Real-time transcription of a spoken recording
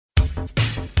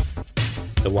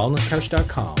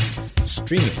TheWellnessCouch.com,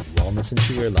 streaming wellness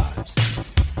into your lives.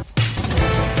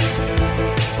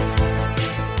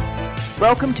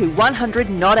 Welcome to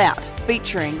 100 Not Out,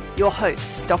 featuring your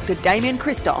hosts Dr. Damien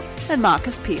Christoph and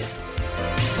Marcus Pearce.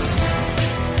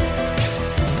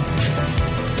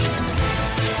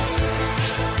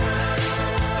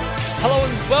 Hello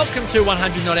and welcome to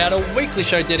 100 Not Out, a weekly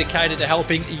show dedicated to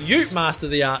helping you master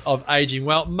the art of aging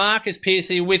well. Marcus Pearce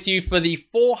here with you for the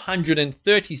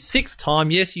 436th time.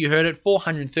 Yes, you heard it,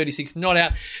 436 Not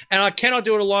Out. And I cannot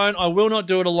do it alone. I will not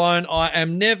do it alone. I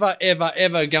am never, ever,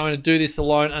 ever going to do this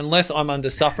alone unless I'm under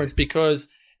sufferance, because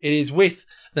it is with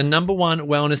the number one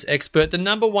wellness expert, the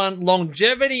number one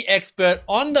longevity expert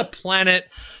on the planet.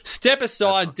 Step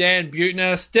aside Dan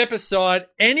Buettner, step aside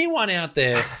anyone out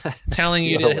there telling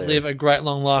you to live a great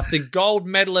long life. The gold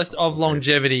medalist of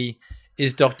longevity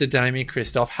is Dr. Damien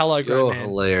Christoph. Hello, great You're man.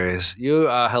 hilarious. You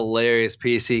are hilarious,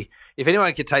 Piercy. If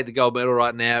anyone could take the gold medal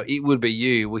right now, it would be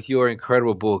you with your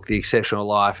incredible book, The Exceptional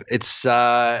Life. It's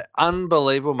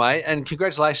unbelievable, mate. And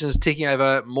congratulations, ticking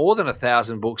over more than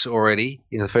 1,000 books already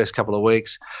in the first couple of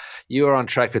weeks. You are on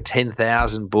track for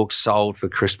 10,000 books sold for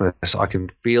Christmas. I can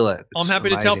feel it. I'm happy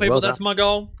to tell people that's my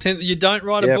goal. You don't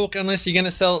write a book unless you're going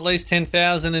to sell at least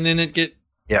 10,000 and then it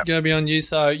go beyond you.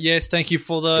 So, yes, thank you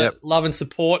for the love and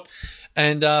support.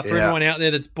 And for everyone out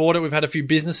there that's bought it, we've had a few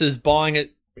businesses buying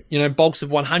it, bulks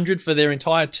of 100 for their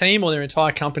entire team or their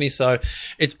entire company. So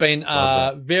it's been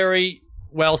very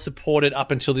well supported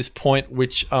up until this point,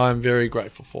 which I'm very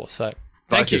grateful for. So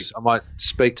thank you. I might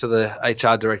speak to the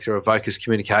HR director of Vocus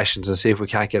Communications and see if we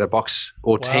can't get a box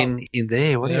or 10 in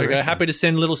there. There we go. Happy to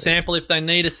send a little sample if they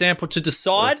need a sample to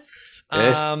decide.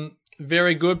 Yes.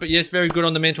 Very good. But yes, very good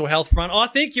on the mental health front. I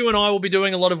think you and I will be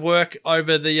doing a lot of work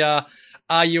over the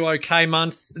Are You OK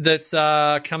month that's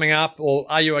coming up, or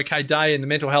Are You OK Day and the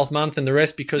mental health month and the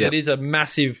rest, because it is a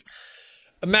massive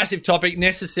topic,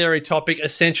 necessary topic,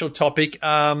 essential topic.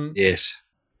 Yes.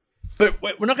 But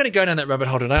we're not going to go down that rabbit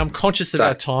hole today. I'm conscious of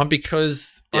our time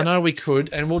because I know we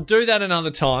could, and we'll do that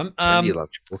another time. You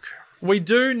loved your book. We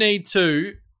do need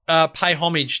to pay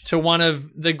homage to one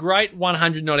of the great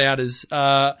 100 Not Outers,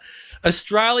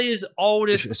 Australia's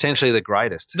oldest... Essentially the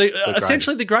greatest.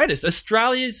 Essentially the greatest.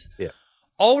 Australia's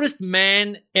oldest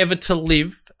man ever to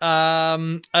live,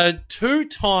 a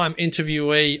two-time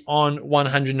interviewee on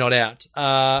 100 Not Out.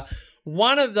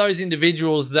 One of those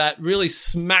individuals that really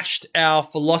smashed our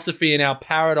philosophy and our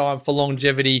paradigm for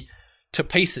longevity to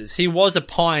pieces. He was a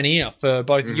pioneer for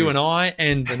both you and I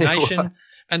and the nation.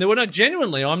 And there were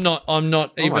genuinely, I'm not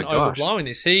even overblowing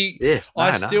this.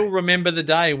 I still remember the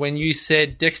day when you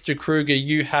said, Dexter Kruger,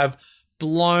 you have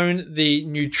blown the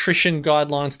nutrition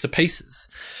guidelines to pieces.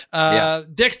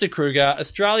 Dexter Kruger,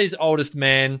 Australia's oldest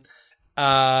man,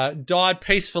 died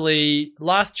peacefully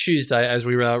last Tuesday as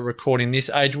we were recording this,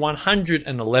 age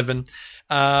 111.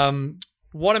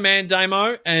 What a man,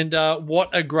 Damo, and what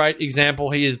a great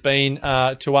example he has been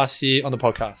to us here on the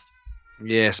podcast.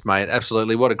 Yes, mate,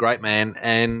 absolutely. What a great man,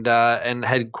 and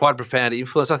had quite a profound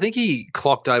influence. I think he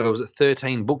clocked over,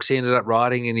 13 books he ended up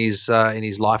writing in his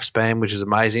lifespan, which is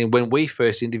amazing. When we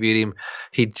first interviewed him,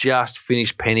 he just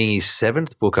finished penning his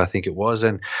 7th book, I think it was,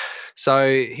 and so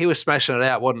he was smashing it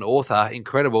out. What an author,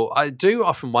 incredible. I do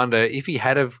often wonder if he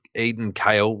had have eaten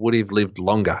kale, would he have lived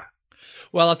longer?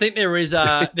 Well, I think there is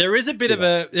a bit of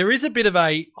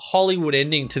a Hollywood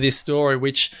ending to this story,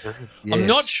 which I'm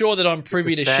not sure that I'm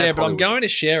privy to share, but I'm going to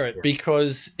share it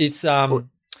because it's an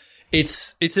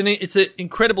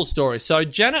incredible story. So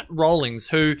Janet Rawlings,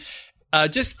 who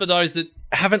just for those that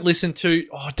haven't listened to,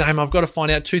 damn, I've got to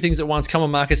find out two things at once. Come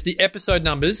on, Marcus, the episode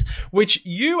numbers, which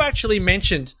you actually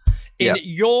mentioned in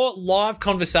your live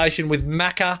conversation with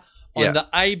Macca on the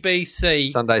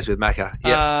ABC Sundays with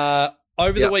Macca.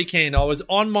 Over the weekend, I was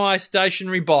on my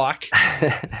stationary bike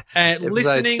and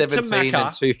listening to Macca. And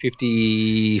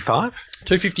 255?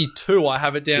 252, I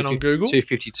have it down on Google.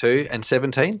 252 and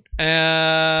 17?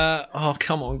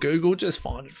 Come on, Google, just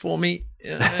find it for me.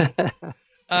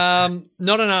 Not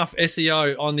enough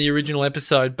SEO on the original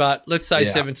episode, but let's say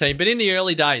 17. But in the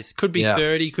early days, could be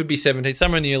 30, could be 17,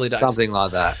 somewhere in the early days. Something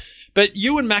like that. But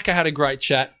you and Macca had a great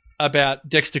chat about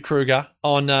Dexter Kruger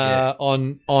on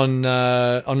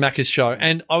Macca's show,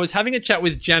 and I was having a chat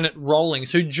with Janet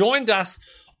Rawlings, who joined us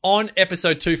on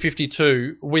episode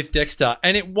 252 with Dexter,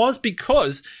 and it was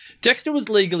because Dexter was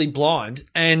legally blind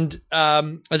and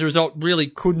as a result really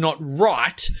could not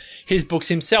write his books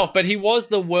himself, but he was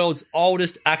the world's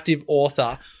oldest active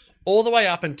author all the way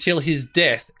up until his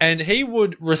death, and he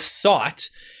would recite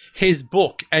his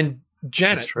book and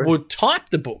Janet would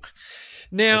type the book.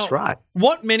 Now, That's right.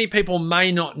 what many people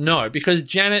may not know, because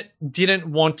Janet didn't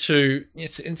want to,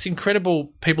 it's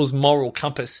incredible people's moral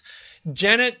compass.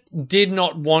 Janet did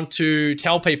not want to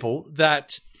tell people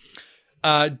that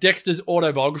Dexter's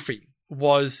autobiography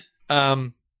was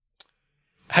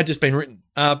had just been written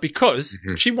because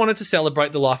she wanted to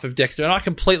celebrate the life of Dexter, and I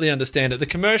completely understand it. The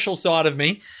commercial side of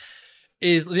me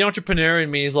is the entrepreneur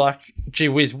in me is like, gee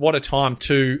whiz, what a time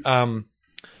to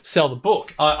sell the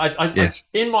book. Yes.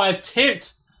 In my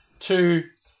attempt to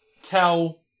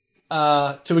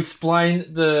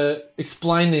explain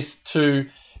this to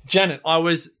Janet, I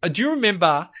was. Do you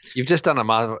remember? You've just done a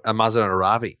Muzzer and a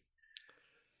Ravi.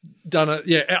 Done it,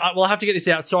 yeah. Well, I have to get this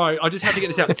out. Sorry, I just have to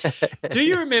get this out. Do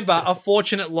you remember A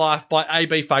Fortunate Life by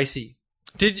A.B. Facey?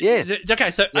 Yes. Okay,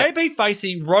 so Yeah. A.B.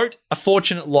 Facey wrote A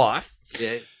Fortunate Life,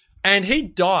 Yeah. and he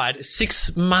died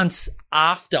 6 months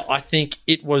after I think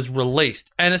it was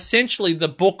released, and essentially the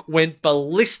book went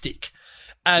ballistic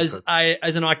as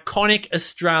an iconic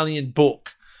Australian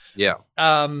book. Yeah.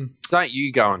 Don't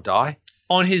you go and die?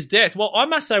 On his death. Well, I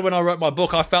must say, when I wrote my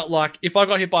book, I felt like if I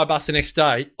got hit by a bus the next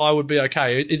day, I would be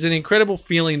okay. It's an incredible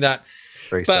feeling that.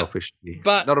 Very selfish.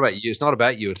 But it's not about you. It's not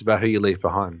about you. It's about who you leave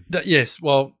behind. Yes.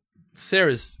 Well,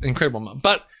 Sarah's incredible mum.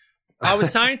 But I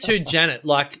was saying to Janet,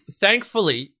 like,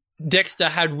 thankfully, Dexter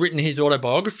had written his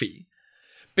autobiography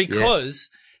because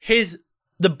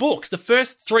the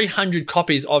first 300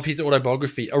 copies of his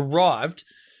autobiography arrived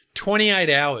 28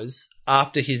 hours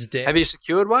after his death. Have you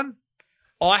secured one?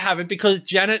 I haven't, because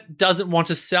Janet doesn't want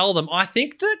to sell them. I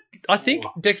think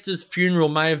Dexter's funeral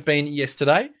may have been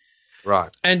yesterday. Right.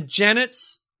 And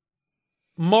Janet's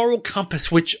moral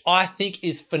compass, which I think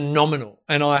is phenomenal,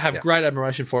 and I have great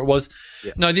admiration for it, was,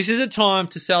 no, this is a time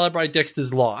to celebrate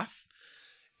Dexter's life.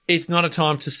 It's not a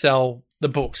time to sell the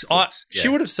books. She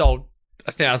would have sold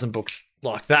 1,000 books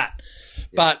like that. Yeah.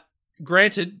 But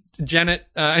granted, Janet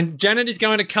is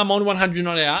going to come on 100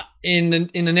 Not Out in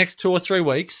the next 2 or 3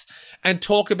 weeks and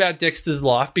talk about Dexter's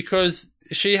life, because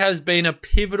she has been a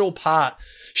pivotal part.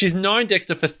 She's known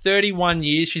Dexter for 31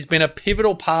 years. She's been a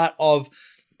pivotal part of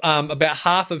about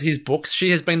half of his books.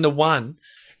 She has been the one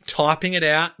typing it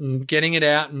out and getting it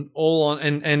out and all on.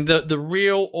 And the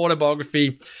real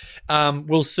autobiography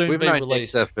will soon be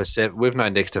released. We've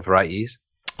known Dexter for 8 years.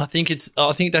 I think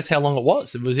that's how long it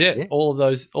was. It was all of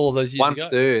those years ago.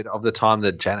 1/3 of the time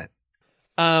that Janet.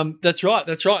 That's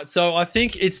right. So I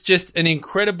think it's just an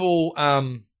incredible,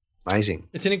 amazing.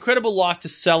 It's an incredible life to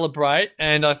celebrate,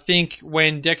 and I think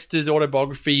when Dexter's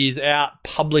autobiography is out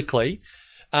publicly,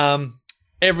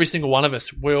 every single one of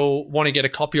us will want to get a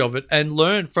copy of it and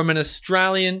learn from an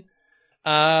Australian.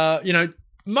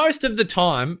 Most of the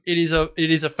time it is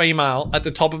a female at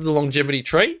the top of the longevity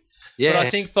tree. Yes. But I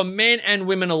think for men and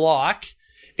women alike,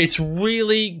 it's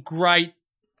really great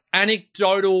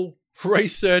anecdotal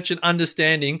research and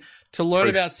understanding to learn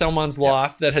about someone's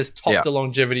life that has topped the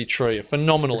longevity tree. A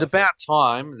phenomenal. It's about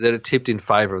time that it tipped in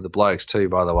favour of the blokes too,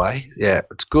 by the way. Yeah,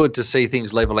 it's good to see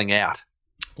things levelling out.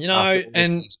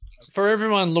 And for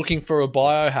everyone looking for a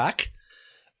biohack,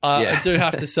 I do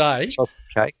have to say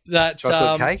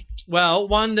chocolate cake. Well,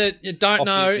 one that you don't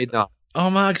know. Midnight. Oh,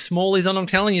 Mark Smalley's on. I'm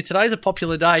telling you, today's a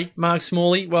popular day. Mark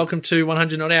Smalley, welcome to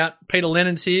 100 Not Out. Peter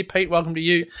Lennon's here. Pete, welcome to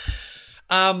you.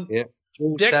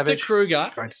 Dexter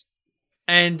Kruger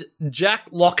and Jack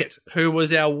Lockett, who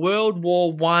was our World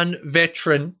War I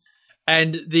veteran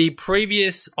and the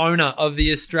previous owner of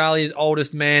the Australia's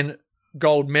Oldest Man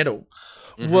gold medal,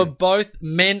 were both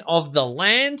men of the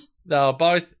land. They were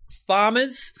both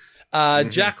farmers.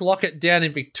 Jack Lockett down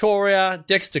in Victoria,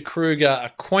 Dexter Kruger, a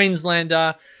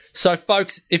Queenslander. So,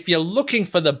 folks, if you're looking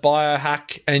for the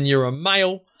biohack and you're a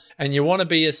male and you want to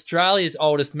be Australia's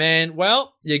oldest man,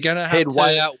 well, you're going to have to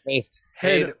way out west.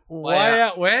 Head way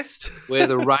out west. Where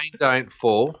the rain don't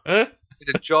fall. Get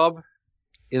a job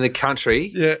in the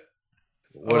country. Yeah.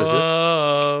 What is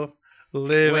it?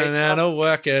 Living and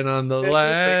working on the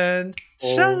land.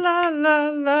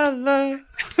 Sha-la-la-la-la.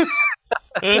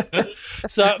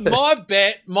 So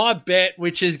my bet,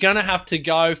 which is going to have to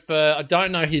go for, I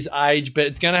don't know his age, but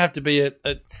it's going to have to be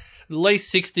at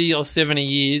least 60 or 70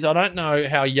 years. I don't know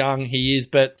how young he is,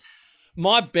 but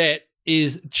my bet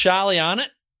is Charlie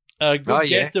Arnott, a good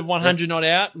guest of 100 Not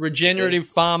Out, regenerative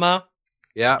farmer.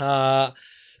 Yeah.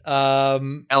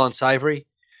 Alan Savory.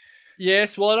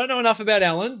 Yes. Well, I don't know enough about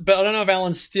Alan, but I don't know if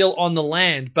Alan's still on the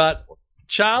land, but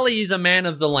Charlie is a man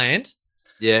of the land.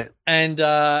 Yeah. And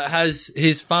has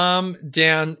his farm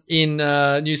down in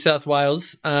New South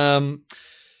Wales,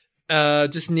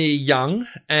 just near Young.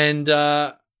 And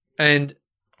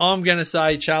I'm going to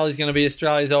say Charlie's going to be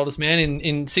Australia's oldest man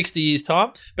in 60 years'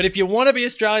 time. But if you want to be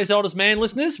Australia's oldest man,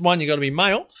 listeners, one, you've got to be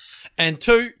male. and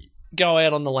 2, go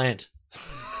out on the land.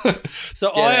 So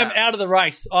I am out of the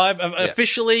race. I'm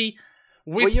officially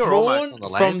withdrawn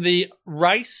from the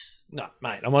race. No,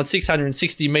 mate, I'm on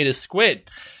 660 metres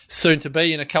squared, soon to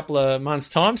be in a couple of months'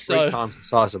 time. 3 times the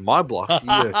size of my block.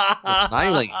 You're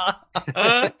nailing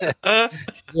it.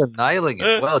 You're nailing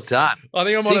it. Well done. I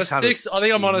think I'm on a 6. I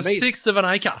think I'm on a 1/6 of an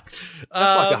acre.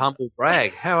 That's like a humble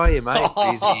brag. How are you, mate?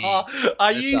 Busy.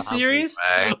 Are you serious?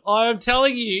 I am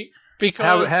telling you.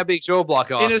 Because how big's your block?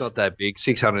 Oh, it's not that big.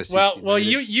 660. Well,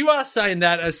 you are saying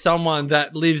that as someone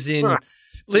that lives in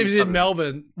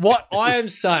Melbourne. What I am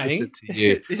saying to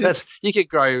you, you could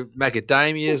grow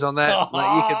macadamias on that.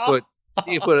 Like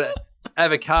you could put an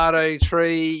avocado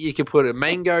tree. You could put a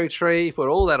mango tree. Put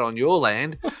all that on your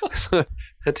land.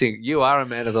 You are a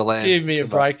man of the land. Give me a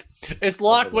break. It's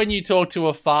like when you talk to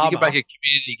a farmer. You can make a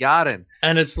community garden,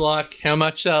 and it's like, how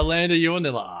much land are you on?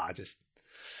 They're like, just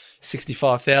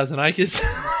 65,000 acres.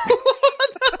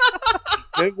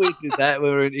 Remember we did that when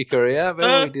we were in Ikaria?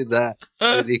 Remember we did that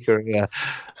in Ikaria?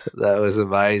 That was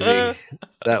amazing.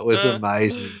 That was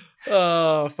amazing.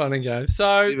 Oh, fun and game.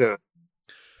 So,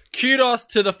 kudos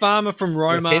to the farmer from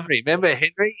Roma. Henry. Remember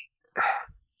Henry?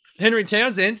 Henry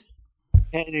Townsend.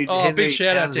 Henry big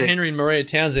shout out to Henry and Maria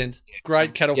Townsend.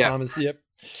 Great cattle farmers, yep.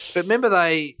 But remember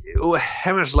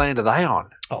how much land are they on?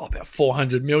 Oh, about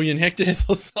 400 million hectares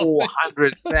or something.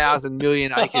 400,000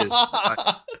 million acres.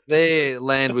 Their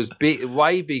land was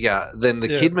way bigger than the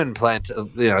Kidman plant,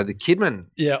 the Kidman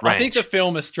ranch. I think the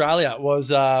film Australia was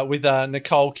with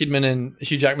Nicole Kidman and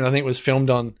Hugh Jackman. I think it was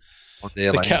filmed on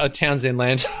their land. Townsend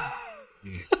land.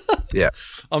 Yeah.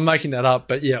 I'm making that up,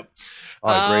 but yeah.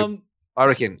 I agree. I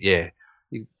reckon,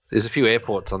 there's a few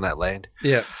airports on that land.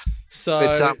 Yeah.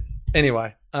 So,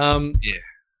 anyway.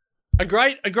 A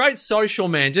great social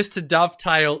man, just to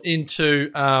dovetail into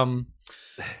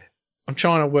I'm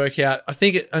trying to work out, I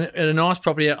think at a nice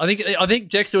property, I think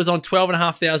Dexter was on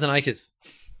 12,500 acres.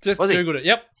 Just Googled it.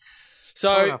 Yep.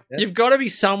 So you've got to be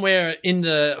somewhere in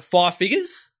the 5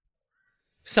 figures,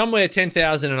 somewhere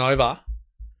 10,000 and over.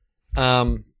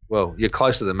 Well, you're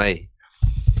closer than me.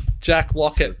 Jack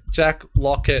Lockett.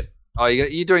 Oh,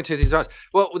 you're doing 2 things right.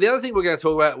 Well, the other thing we're going to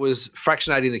talk about was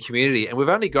fractionating the community, and we've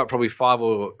only got probably 5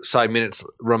 or so minutes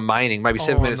remaining, maybe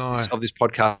 7 minutes of this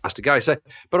podcast to go. So,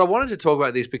 but I wanted to talk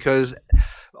about this because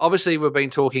obviously we've been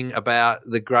talking about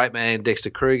the great man Dexter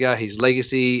Kruger, his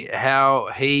legacy, how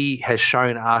he has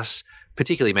shown us,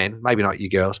 particularly men, maybe not you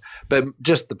girls, but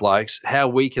just the blokes, how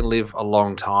we can live a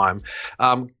long time.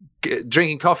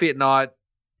 Drinking coffee at night,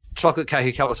 chocolate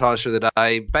cake a couple of times through the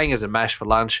day, bangers and mash for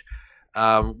lunch.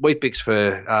 Wheat Bix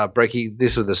for brekkie.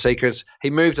 This were the secrets. He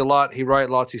moved a lot. He wrote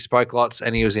lots. He spoke lots,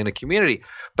 and he was in a community.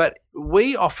 But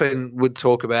we often would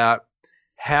talk about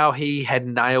how he had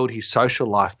nailed his social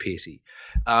life, Piercy,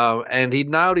 and he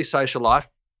nailed his social life.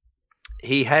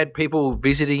 He had people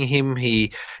visiting him.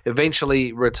 He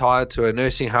eventually retired to a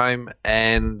nursing home,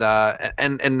 and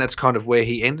that's kind of where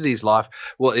he ended his life.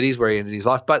 Well, it is where he ended his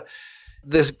life, but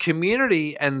the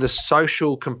community and the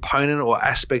social component or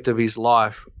aspect of his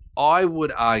life, I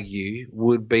would argue,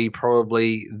 would be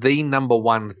probably the number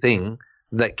one thing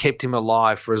that kept him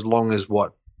alive for as long as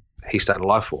what he stayed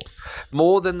alive for.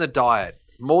 More than the diet,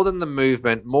 more than the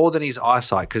movement, more than his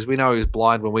eyesight, because we know he was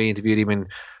blind when we interviewed him in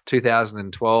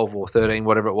 2012 or 13,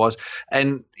 whatever it was.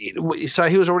 And so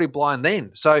he was already blind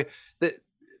then. So there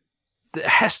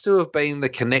has to have been the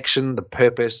connection, the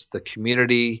purpose, the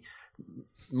community,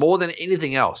 more than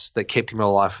anything else that kept him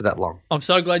alive for that long. I'm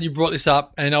so glad you brought this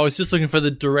up, and I was just looking for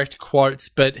the direct quotes,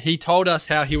 but he told us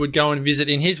how he would go and visit,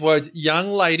 in his words, young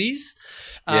ladies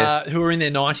who are in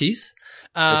their 90s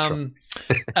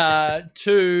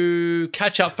to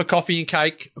catch up for coffee and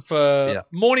cake for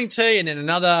morning tea, and then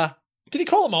another – did he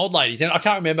call them old ladies? I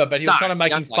can't remember, but he was kind of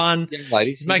making fun. Young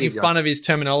ladies. He's making fun of his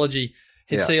terminology.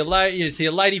 He'd see a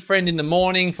lady friend in the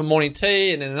morning for morning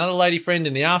tea, and then another lady friend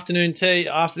in the afternoon tea,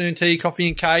 coffee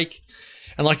and cake.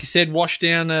 And like you said, wash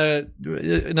down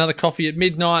another coffee at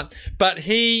midnight. But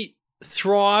he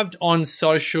thrived on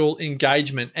social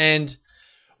engagement. And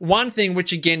one thing,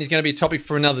 which again is going to be a topic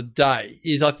for another day,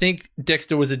 is I think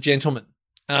Dexter was a gentleman.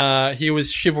 He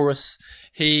was chivalrous.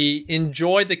 He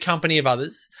enjoyed the company of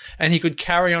others, and he could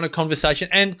carry on a conversation.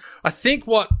 And I think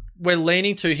what we're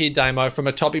leaning to here, Damo, from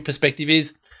a topic perspective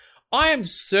is I am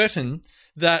certain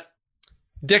that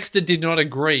Dexter did not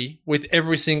agree with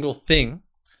every single thing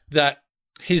that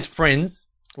his friends,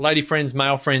 lady friends,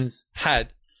 male friends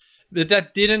had,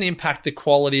 that didn't impact the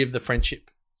quality of the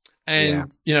friendship.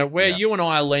 And, where you and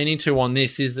I are leaning to on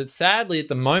this is that sadly at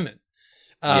the moment,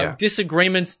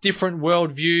 disagreements, different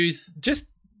worldviews, just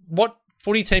what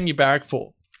footy team you barrack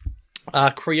for,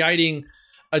 creating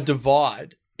a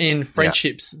divide in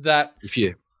friendships that if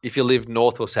you live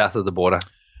north or south of the border,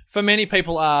 for many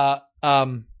people are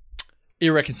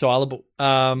irreconcilable.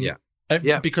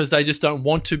 Because they just don't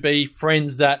want to be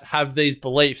friends that have these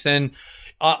beliefs. And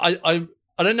I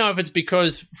don't know if it's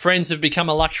because friends have become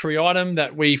a luxury item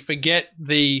that we forget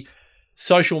the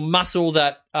social muscle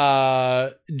that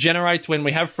generates when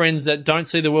we have friends that don't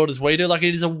see the world as we do. Like,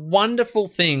 it is a wonderful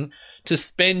thing to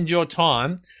spend your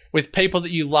time with people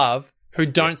that you love who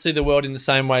don't see the world in the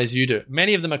same way as you do.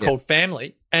 Many of them are called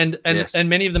family, and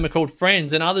many of them are called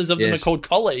friends, and others of them are called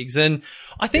colleagues. And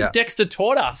I think Dexter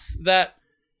taught us that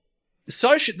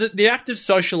the act of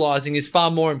socializing is far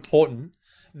more important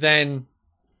than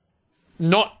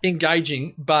not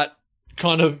engaging, but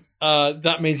kind of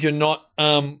that means you're not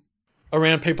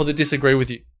around people that disagree with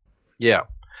you. Yeah.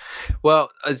 Well,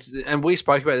 and we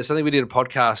spoke about this. I think we did a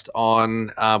podcast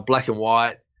on black and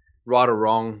white, right or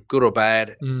wrong, good or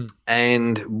bad.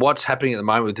 And what's happening at the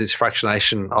moment with this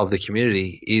fractionation of the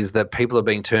community is that people are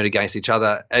being turned against each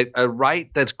other at a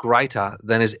rate that's greater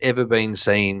than has ever been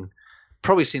seen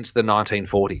probably since the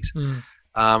 1940s. And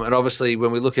obviously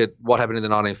when we look at what happened in the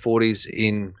 1940s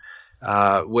in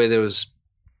where there was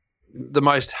the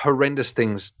most horrendous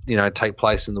things, take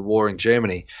place in the war in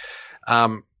Germany,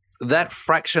 that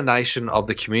fractionation of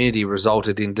the community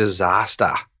resulted in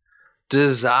disaster.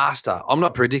 I'm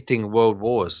not predicting world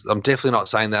wars. I'm definitely not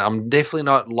saying that. I'm definitely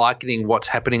not likening what's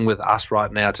happening with us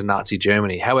right now to Nazi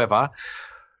Germany. However,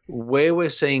 where we're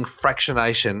seeing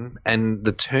fractionation and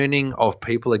the turning of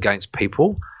people against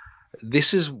people,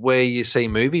 this is where you see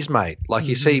movies made. Like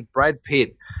you see Brad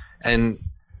Pitt and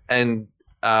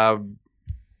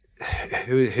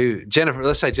Jennifer,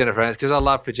 let's say Jennifer Aniston, because I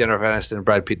love for Jennifer Aniston and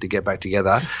Brad Pitt to get back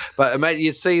together. But mate,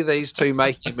 you see these two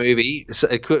making a movie.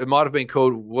 It might have been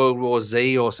called World War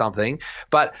Z or something,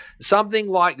 but something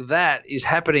like that is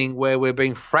happening where we're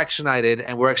being fractionated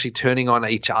and we're actually turning on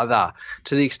each other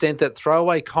to the extent that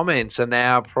throwaway comments are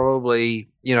now probably,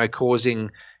 causing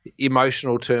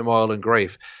emotional turmoil and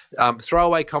grief.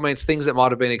 Throwaway comments, things that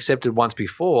might have been accepted once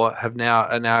before, are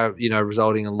now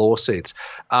resulting in lawsuits,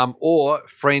 or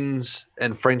friends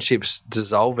and friendships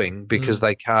dissolving because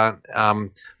they can't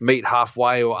meet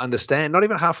halfway or understand, not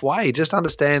even halfway, just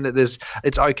understand that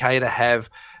it's okay to have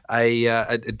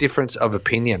a difference of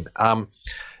opinion, and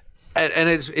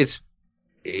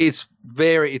it's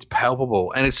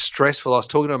palpable and it's stressful. I was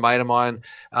talking to a mate of mine,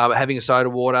 having a soda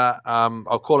water.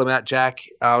 I'll call him out, Jack.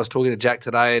 I was talking to Jack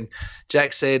today, and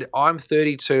Jack said, I'm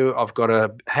 32. I've got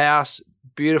a house,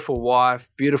 beautiful wife,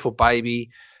 beautiful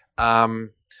baby. I'm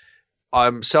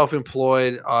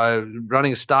self-employed. I'm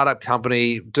running a startup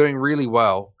company, doing really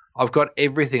well. I've got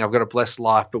everything. I've got a blessed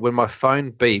life. But when my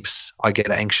phone beeps, I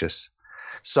get anxious.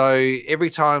 So every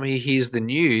time he hears the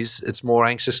news, it's more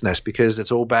anxiousness because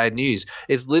it's all bad news.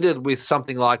 It's littered with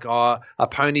something like a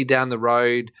pony down the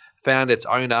road found its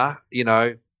owner,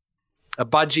 a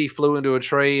budgie flew into a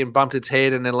tree and bumped its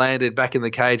head and then landed back in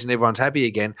the cage and everyone's happy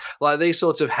again. Like these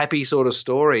sorts of happy sort of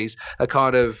stories are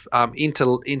kind of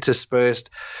interspersed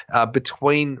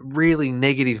between really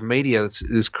negative media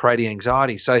that's creating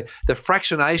anxiety. So the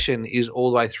fractionation is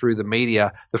all the way through the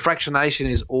media. The fractionation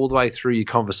is all the way through your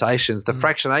conversations. The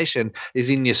fractionation is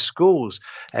in your schools.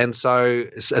 And so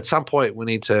at some point we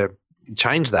need to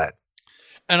change that.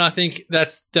 And I think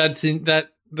that's the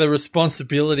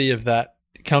responsibility of that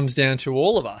comes down to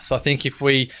all of us. I think if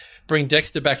we bring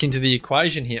Dexter back into the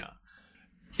equation here,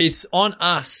 it's on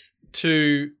us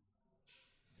to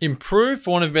improve,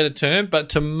 for want of a better term, but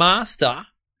to master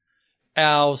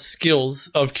our skills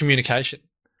of communication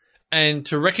and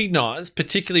to recognize,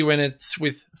 particularly when it's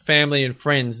with family and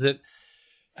friends, that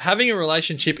having a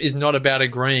relationship is not about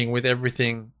agreeing with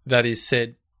everything that is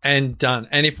said and done.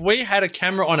 And if we had a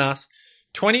camera on us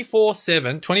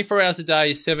 24/7, 24 hours a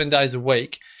day, 7 days a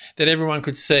week, that everyone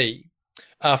could see.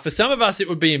 For some of us, it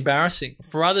would be embarrassing.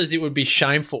 For others, it would be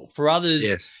shameful. For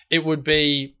others, it would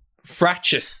be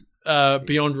fractious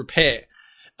beyond repair.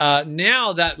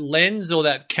 Now that lens or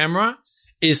that camera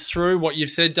is through what you've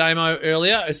said, Damo,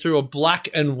 earlier. It's through a black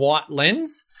and white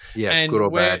lens. Yeah, and good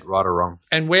or bad, right or wrong.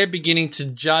 And we're beginning to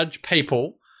judge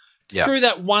people through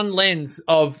that one lens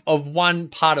of one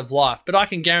part of life. But I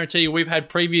can guarantee you we've had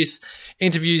previous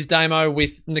interviews, Damo,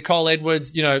 with Nicole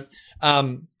Edwards,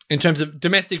 in terms of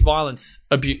domestic violence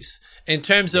abuse, in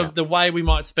terms of the way we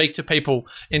might speak to people,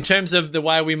 in terms of the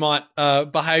way we might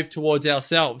behave towards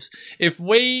ourselves. If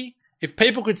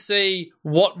people could see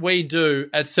what we do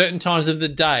at certain times of the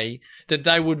day that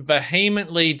they would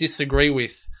vehemently disagree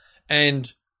with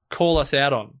and call us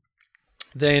out on,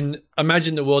 then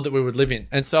imagine the world that we would live in.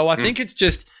 And so I think it's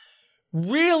just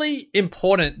really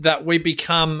important that we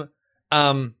become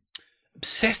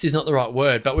obsessed is not the right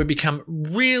word, but we become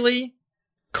really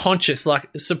conscious, like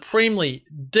supremely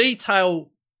detailed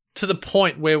to the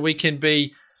point where we can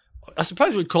be, I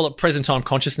suppose we'd call it present time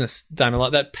consciousness, Damon,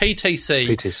 like that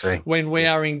PTC. When we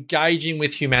are engaging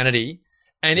with humanity.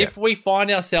 And if we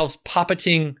find ourselves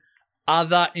puppeting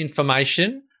other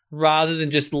information rather than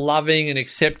just loving and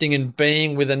accepting and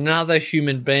being with another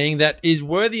human being that is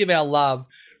worthy of our love,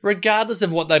 regardless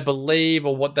of what they believe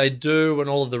or what they do and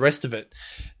all of the rest of it.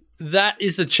 That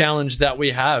is the challenge that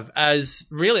we have as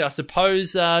really, I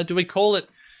suppose, do we call it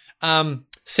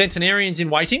centenarians in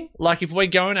waiting? Like if we're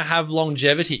going to have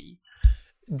longevity,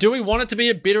 do we want it to be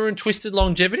a bitter and twisted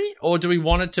longevity, or do we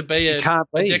want it to be a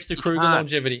Dexter Kruger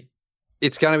longevity?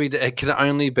 It can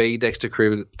only be Dexter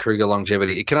Kruger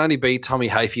longevity. It can only be Tommy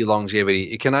Hafey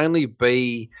longevity. It can only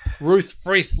be Ruth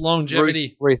Frith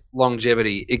longevity.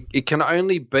 It can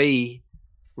only be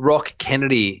Rock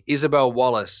Kennedy, Isabel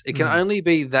Wallace. It can only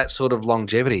be that sort of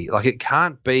longevity. Like it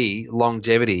can't be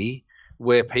longevity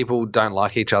where people don't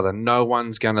like each other. No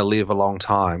one's going to live a long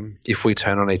time if we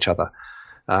turn on each other.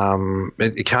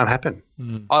 It can't happen.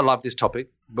 I love this topic,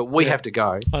 but we have to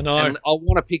go. I know. And I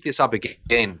want to pick this up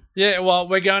again. Yeah, well,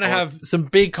 we're going to have some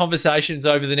big conversations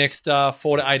over the next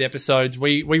 4 to 8 episodes.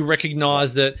 We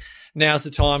recognise that now's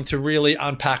the time to really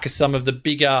unpack some of the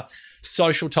bigger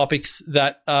social topics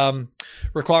that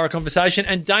require a conversation.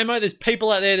 And Damo, there's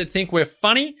people out there that think we're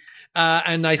funny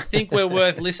and they think we're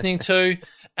worth listening to.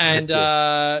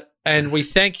 And we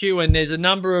thank you. And there's a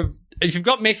number of, if you've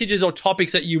got messages or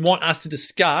topics that you want us to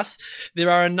discuss, there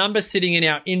are a number sitting in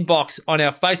our inbox on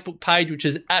our Facebook page, which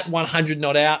is at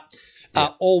 100notout,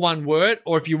 all one word.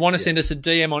 Or if you want to send us a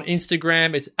DM on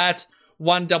Instagram, it's at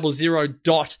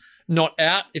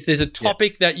 100.notout. If there's a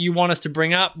topic that you want us to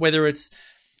bring up, whether it's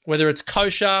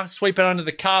kosher, sweep it under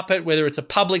the carpet, whether it's a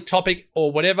public topic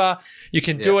or whatever, you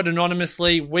can do it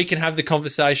anonymously. We can have the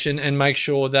conversation and make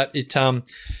sure that it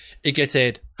gets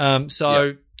aired. And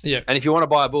if you want to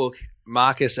buy a book,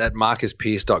 Marcus at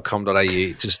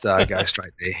marcuspearce.com.au. Just go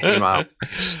straight there. Email.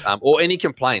 Or any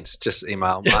complaints, just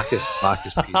email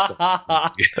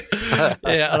marcuspearce.com.au.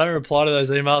 I don't reply to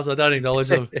those emails. I don't acknowledge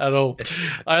them at all.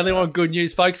 I only want good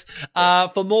news, folks.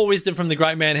 For more wisdom from the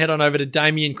great man, head on over to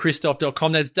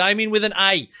DamienChristoph.com. That's Damien with an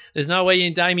A. There's no E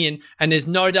in Damien, and there's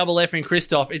no double F in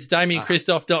Christoph. It's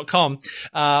DamienChristoph.com.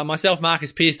 Myself,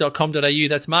 marcuspearce.com.au.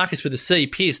 That's Marcus with a C,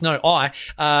 Pierce, no I.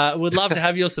 Would love to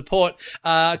have your support.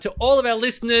 To all of our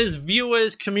listeners,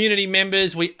 viewers, community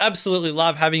members, we absolutely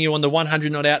love having you on the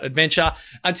 100 Not Out adventure.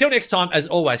 Until next time, as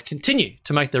always, continue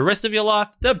to make the rest of your life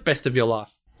the best of your life.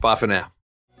 Bye for now.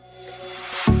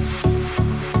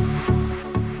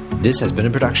 This has been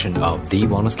a production of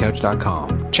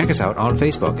TheWellnessCouch.com. Check us out on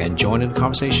Facebook and join in the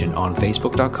conversation on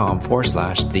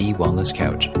Facebook.com/The Wellness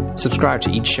Couch. Subscribe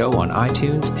to each show on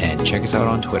iTunes and check us out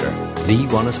on Twitter. The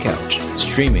Wellness Couch,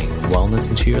 streaming wellness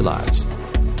into your lives.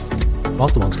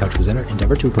 Whilst the Wellness Couch presenter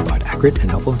endeavor to provide accurate and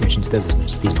helpful information to their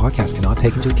listeners, these podcasts cannot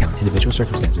take into account individual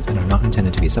circumstances and are not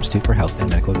intended to be a substitute for health and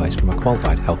medical advice from a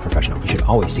qualified health professional. You should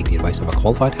always seek the advice of a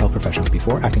qualified health professional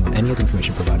before acting on any of the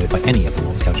information provided by any of the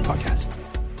Wellness Couch podcasts.